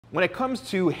When it comes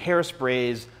to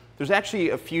hairsprays, there's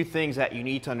actually a few things that you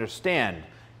need to understand.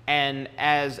 And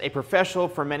as a professional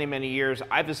for many, many years,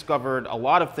 I've discovered a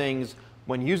lot of things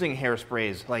when using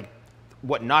hairsprays, like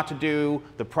what not to do,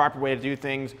 the proper way to do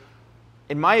things.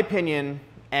 In my opinion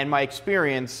and my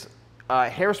experience,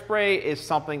 hairspray is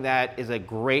something that is a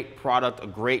great product, a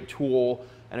great tool,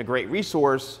 and a great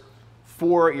resource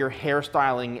for your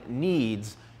hairstyling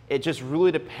needs. It just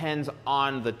really depends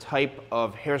on the type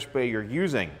of hairspray you're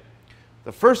using.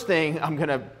 The first thing I'm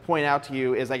gonna point out to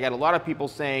you is I get a lot of people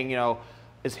saying, you know,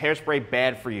 is hairspray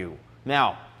bad for you?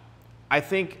 Now, I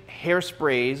think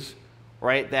hairsprays,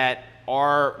 right, that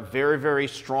are very, very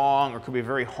strong or could be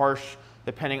very harsh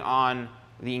depending on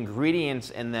the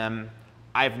ingredients in them,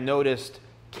 I've noticed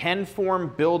can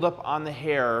form buildup on the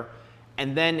hair,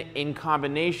 and then in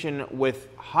combination with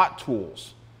hot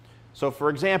tools. So for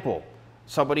example,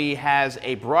 somebody has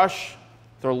a brush,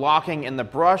 they're locking in the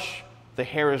brush, the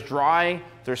hair is dry,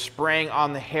 they're spraying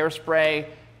on the hairspray,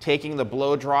 taking the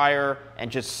blow dryer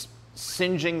and just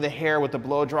singeing the hair with the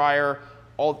blow dryer,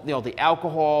 all, you know, the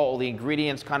alcohol, all the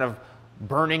ingredients kind of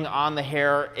burning on the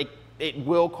hair. It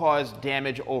will cause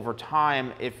damage over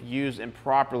time if used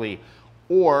improperly.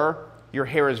 Or your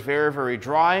hair is very, very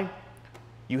dry,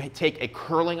 you take a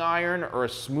curling iron or a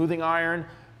smoothing iron,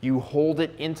 you hold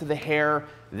it into the hair,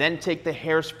 then take the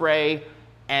hairspray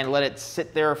and let it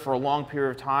sit there for a long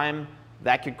period of time.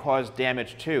 That could cause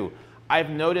damage too. I've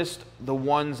noticed the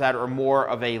ones that are more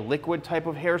of a liquid type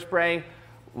of hairspray,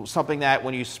 something that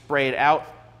when you spray it out,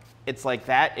 it's like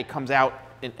that, it comes out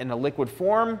in a liquid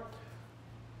form.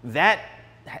 That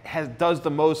does the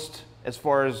most as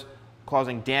far as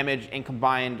causing damage and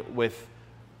combined with,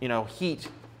 you know, heat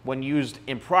when used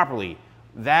improperly.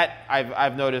 That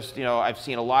I've noticed, you know, I've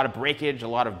seen a lot of breakage, a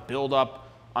lot of buildup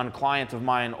on clients of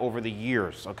mine over the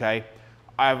years, okay?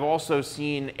 I've also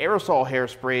seen aerosol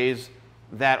hairsprays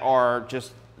that are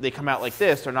just, they come out like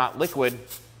this, they're not liquid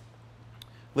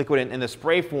in the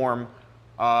spray form,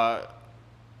 cause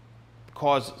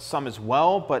some as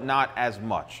well, but not as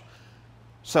much.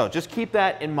 So just keep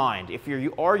that in mind. If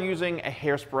you are using a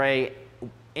hairspray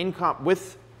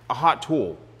with a hot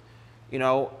tool, you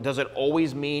know, does it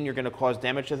always mean you're going to cause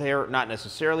damage to the hair? Not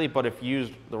necessarily, but if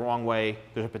used the wrong way,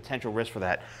 there's a potential risk for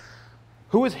that.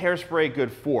 Who is hairspray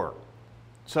good for?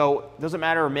 So it doesn't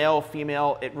matter male,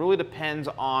 female, it really depends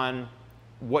on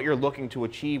what you're looking to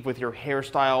achieve with your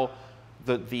hairstyle,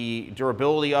 the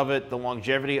durability of it, the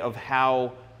longevity of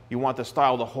how you want the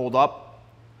style to hold up.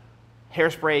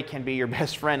 Hairspray can be your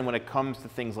best friend when it comes to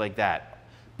things like that.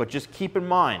 But just keep in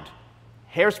mind,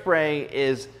 hairspray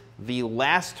is the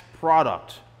last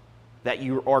product that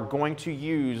you are going to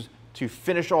use to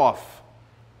finish off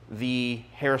the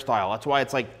hairstyle. That's why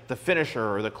it's like the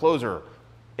finisher or the closer.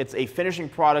 It's a finishing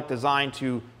product designed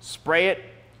to spray it,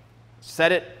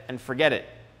 set it, and forget it,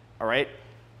 all right?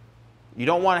 You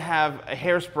don't want to have a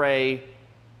hairspray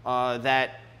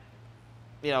that,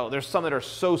 you know, there's some that are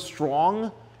so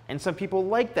strong, and some people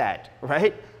like that,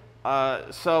 right?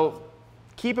 So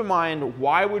keep in mind,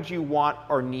 why would you want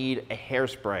or need a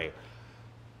hairspray?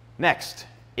 Next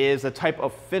is the type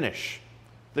of finish.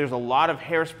 There's a lot of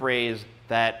hairsprays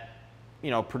that,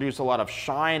 you know, produce a lot of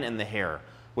shine in the hair,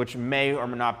 which may or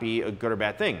may not be a good or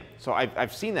bad thing. So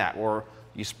I've seen that, or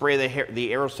you spray the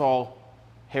aerosol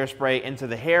hairspray into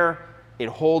the hair, it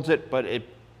holds it, but it,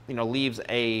 you know, leaves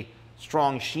a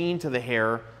strong sheen to the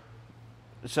hair,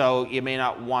 so you may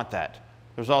not want that.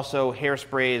 There's also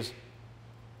hairsprays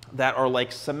that are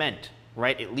like cement,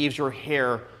 right? It leaves your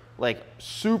hair like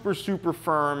super, super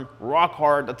firm, rock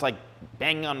hard. That's like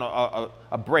banging on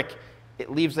a brick.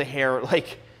 It leaves the hair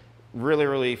like really,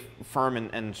 really firm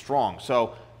and strong.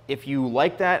 So if you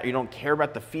like that or you don't care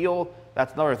about the feel,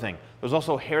 that's another thing. There's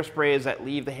also hairsprays that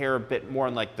leave the hair a bit more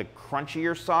on like the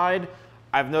crunchier side.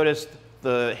 I've noticed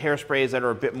the hairsprays that are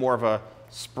a bit more of a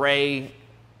spray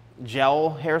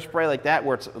gel hairspray like that,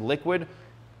 where it's liquid,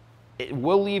 it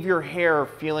will leave your hair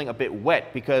feeling a bit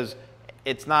wet because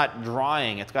it's not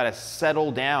drying. It's got to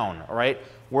settle down, all right?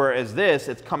 Whereas this,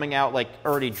 it's coming out like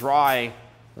already dry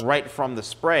right from the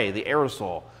spray, the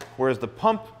aerosol. Whereas the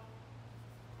pump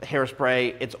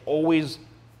hairspray, it's always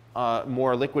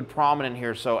more liquid prominent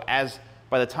here. So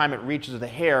by the time it reaches the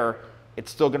hair,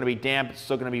 it's still going to be damp, it's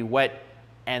still going to be wet,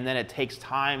 and then it takes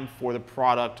time for the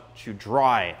product to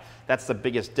dry. That's the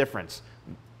biggest difference.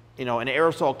 You know, an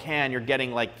aerosol can, you're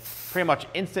getting like pretty much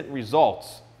instant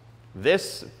results.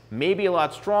 This may be a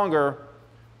lot stronger,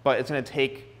 but it's going to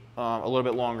take a little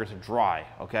bit longer to dry,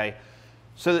 okay?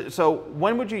 So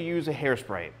when would you use a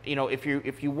hairspray? You know, if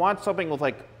you want something with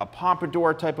like a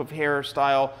pompadour type of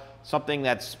hairstyle, something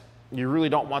that's, you really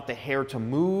don't want the hair to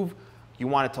move, you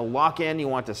want it to lock in, you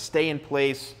want it to stay in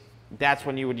place, that's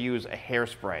when you would use a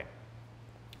hairspray.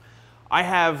 I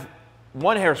have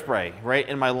one hairspray right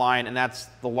in my line, and that's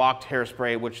the locked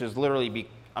hairspray, which is literally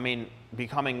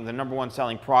becoming the #1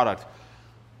 selling product.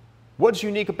 What's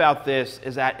unique about this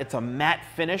is that it's a matte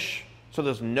finish, so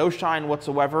there's no shine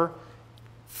whatsoever.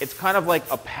 It's kind of like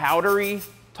a powdery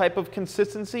type of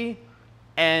consistency,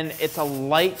 and it's a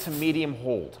light to medium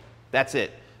hold. That's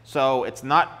it. So it's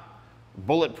not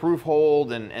bulletproof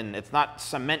hold, and it's not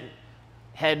cement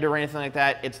head or anything like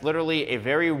that. It's literally a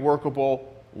very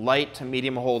workable light to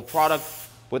medium hold product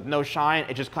with no shine.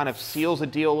 It just kind of seals the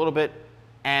deal a little bit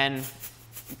and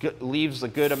leaves a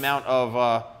good amount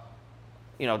of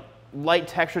light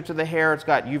texture to the hair. It's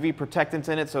got UV protectants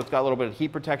in it, so it's got a little bit of heat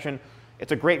protection.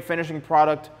 It's a great finishing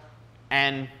product,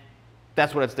 and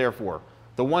that's what it's there for.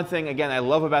 The one thing, again, I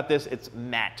love about this, it's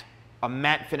matte. A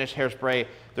matte finish hairspray.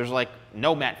 There's like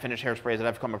no matte finish hairsprays that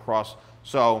I've come across,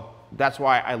 so that's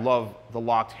why I love the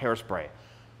locked hairspray.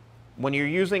 When you're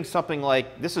using something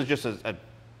like, this is just a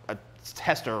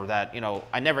tester that,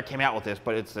 I never came out with this,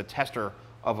 but it's a tester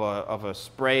of a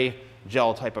spray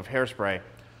gel type of hairspray.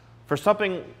 For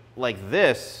something like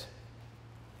this,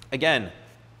 again,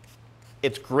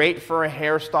 it's great for a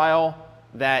hairstyle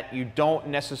that you don't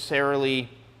necessarily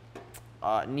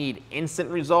need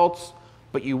instant results,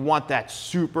 but you want that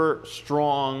super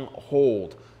strong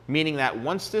hold, meaning that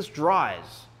once this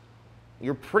dries,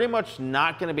 you're pretty much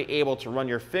not going to be able to run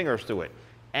your fingers through it.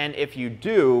 And if you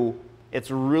do,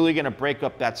 it's really going to break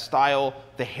up that style.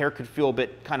 The hair could feel a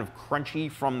bit kind of crunchy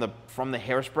from the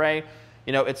hairspray.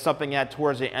 It's something that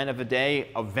towards the end of the day,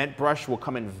 a vent brush will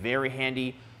come in very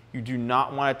handy. You do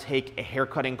not want to take a hair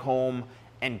cutting comb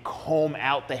and comb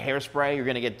out the hairspray. You're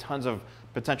going to get tons of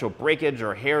potential breakage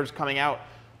or hairs coming out.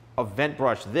 A vent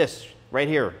brush, this right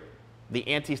here, the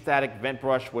anti-static vent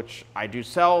brush, which I do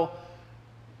sell,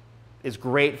 is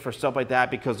great for stuff like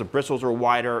that because the bristles are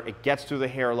wider, it gets through the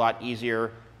hair a lot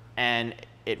easier, and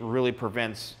it really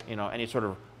prevents any sort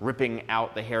of ripping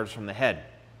out the hairs from the head.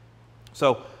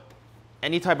 So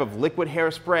any type of liquid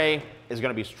hairspray is going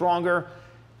to be stronger.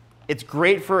 It's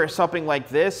great for something like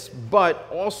this, but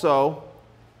also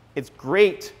it's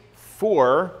great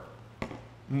for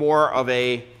more of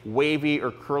a wavy or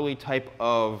curly type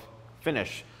of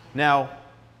finish. Now,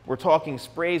 we're talking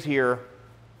sprays here,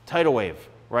 Tidal Wave,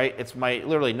 right? It's my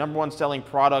literally #1 selling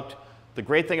product. The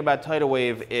great thing about Tidal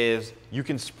Wave is you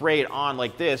can spray it on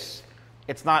like this.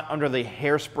 It's not under the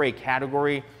hairspray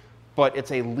category, but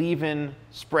it's a leave-in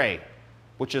spray,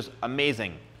 which is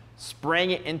amazing.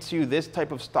 Spraying it into this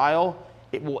type of style,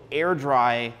 it will air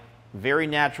dry, very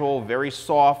natural, very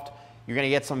soft. You're going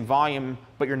to get some volume,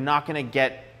 but you're not going to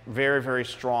get very, very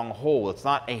strong hold. It's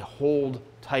not a hold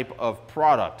type of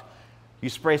product. You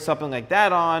spray something like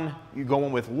that on, you go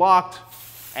in with locked,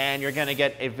 and you're going to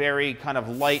get a very kind of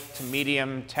light to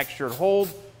medium textured hold.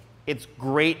 It's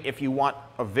great if you want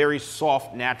a very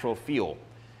soft, natural feel.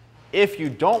 If you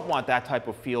don't want that type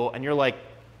of feel, and you're like,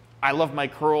 I love my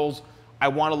curls, I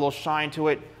want a little shine to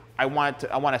it, I want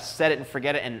to set it and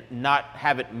forget it and not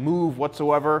have it move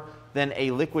whatsoever, then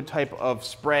a liquid type of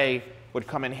spray would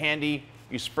come in handy.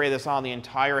 You spray this on the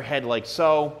entire head like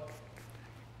so,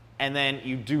 and then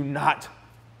you do not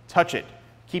touch it.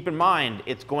 Keep in mind,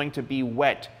 it's going to be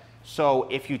wet. So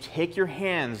if you take your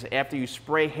hands after you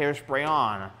spray hairspray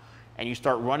on and you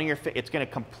start running your it's going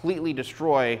to completely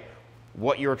destroy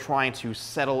what you're trying to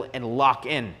settle and lock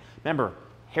in. Remember,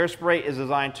 hairspray is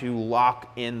designed to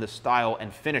lock in the style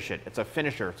and finish it. It's a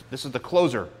finisher. This is the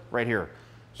closer right here.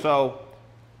 So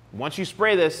once you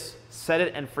spray this, set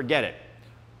it and forget it.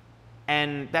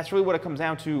 And that's really what it comes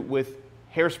down to with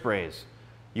hairsprays.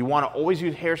 You want to always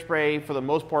use hairspray for the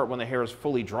most part when the hair is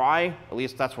fully dry. At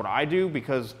least that's what I do,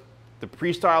 because the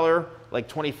pre-styler, like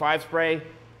 25 spray,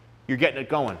 you're getting it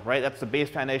going, right? That's the base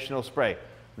foundational spray.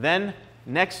 Then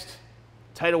next,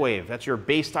 Tidal Wave. That's your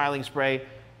base styling spray.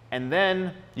 And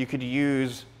then you could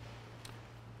use,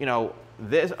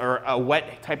 this or a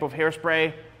wet type of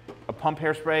hairspray, a pump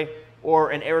hairspray,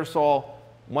 or an aerosol.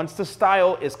 Once the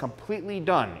style is completely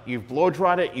done, you've blow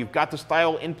dried it, you've got the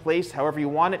style in place however you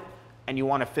want it, and you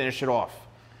want to finish it off.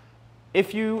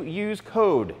 If you use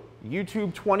code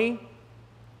YouTube20,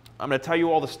 I'm going to tell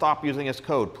you all to stop using this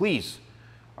code, please.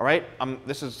 All right?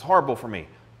 This is horrible for me.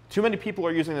 Too many people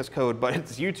are using this code, but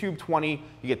it's YouTube20.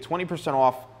 You get 20%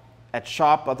 off at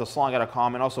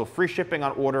shop.thesalonguy.com, and also free shipping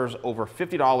on orders over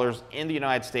 $50 in the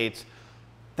United States.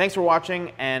 Thanks for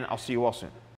watching, and I'll see you all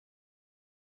soon.